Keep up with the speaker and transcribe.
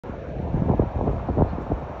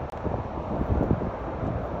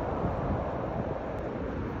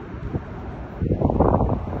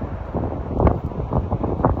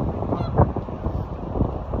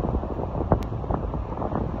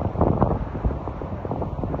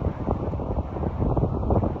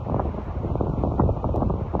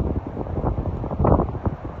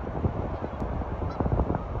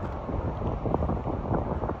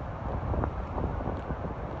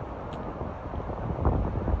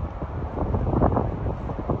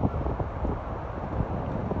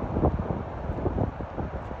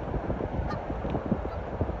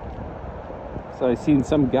So I seen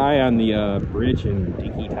some guy on the bridge in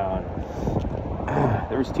Dinky Town.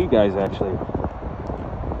 There was two guys actually.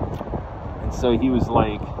 And so he was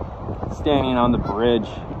like standing on the bridge.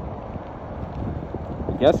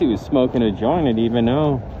 I guess he was smoking a joint, I didn't even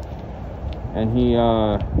know. And he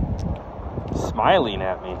smiling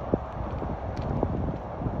at me.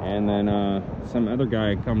 And then some other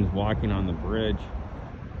guy comes walking on the bridge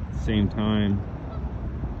at the same time.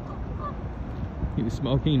 He was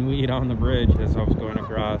smoking weed on the bridge as I was going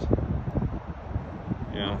across.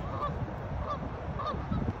 Yeah.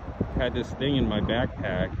 I had this thing in my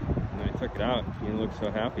backpack and I took it out. He looked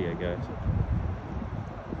so happy, I guess.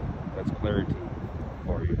 That's clarity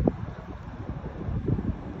for you.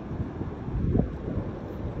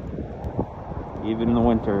 Even in the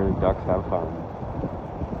winter, ducks have fun.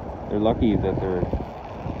 They're lucky that they're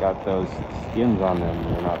got those skins on them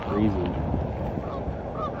and they're not freezing.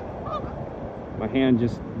 My hand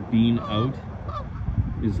just being out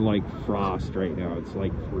is like frost right now. It's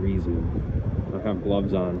like freezing. I have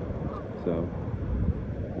gloves on, so.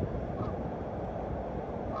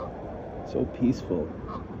 So peaceful,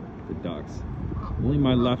 the ducks. Only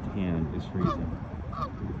my left hand is freezing.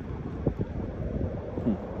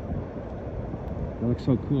 They look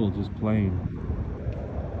so cool just playing.